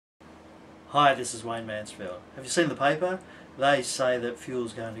Hi, this is Wayne Mansfield. Have you seen the paper? They say that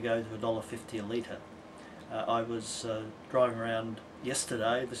fuel's going to go to $1.50 a litre. I was driving around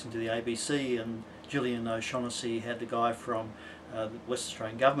yesterday listening to the ABC, and Gillian O'Shaughnessy had the guy from the West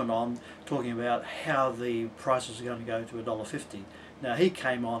Australian Government on talking about how the prices are going to go to $1.50. Now he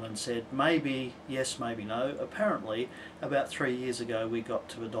came on and said maybe yes, maybe no. Apparently about 3 years ago we got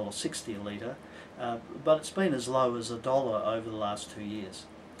to $1.60 a litre, but it's been as low as $1 over the last 2 years.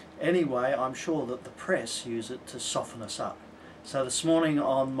 Anyway, I'm sure that the press use it to soften us up. So this morning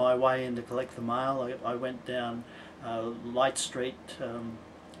on my way in to collect the mail, I went down Light Street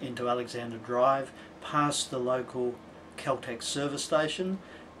into Alexander Drive, past the local Caltex service station,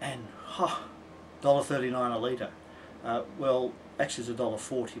 and $1.39 a litre. Well, actually it's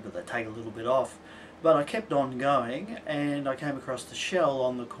 $1.40, but they take a little bit off. But I kept on going, and I came across the Shell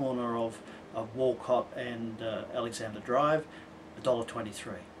on the corner of Walcott and Alexander Drive,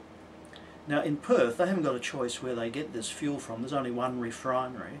 $1.23. Now in Perth they haven't got a choice where they get this fuel from. There's only one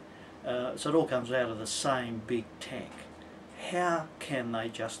refinery, so it all comes out of the same big tank. How can they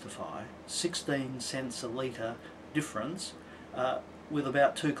justify 16 cents a litre difference with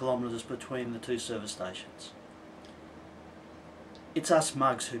about 2 kilometres between the two service stations? It's us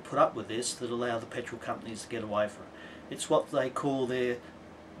mugs who put up with this that allow the petrol companies to get away from it. It's what they call their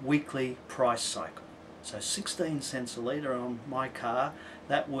weekly price cycle. So 16 cents a litre on my car,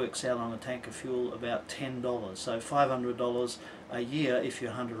 that works out on a tank of fuel about $10. So $500 a year if you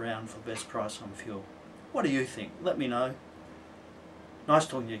hunt around for best price on fuel. What do you think? Let me know. Nice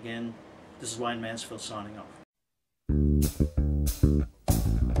talking to you again. This is Wayne Mansfield signing off.